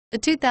The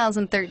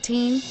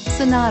 2013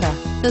 Sonata.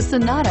 The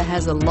Sonata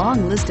has a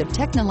long list of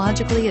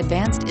technologically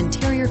advanced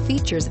interior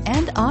features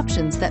and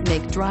options that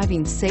make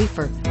driving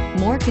safer,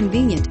 more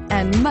convenient,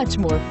 and much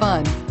more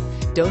fun.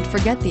 Don't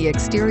forget the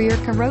exterior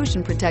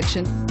corrosion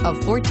protection, a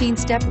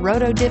 14-step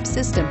roto-dip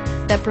system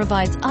that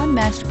provides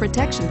unmatched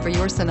protection for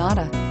your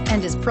Sonata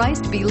and is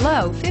priced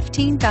below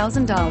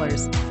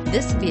 $15,000.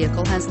 This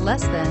vehicle has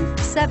less than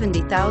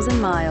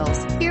 70,000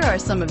 miles. Here are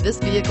some of this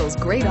vehicle's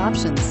great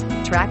options: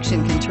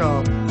 traction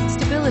control,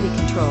 stability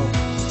control,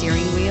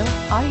 steering wheel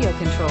audio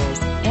controls,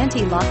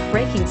 anti-lock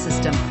braking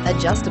system,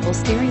 adjustable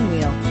steering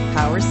wheel,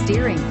 power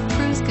steering,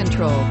 cruise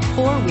control,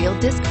 four-wheel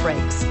disc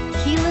brakes,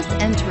 keyless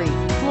entry,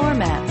 floor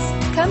mats.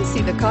 Come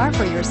see the car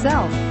for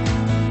yourself.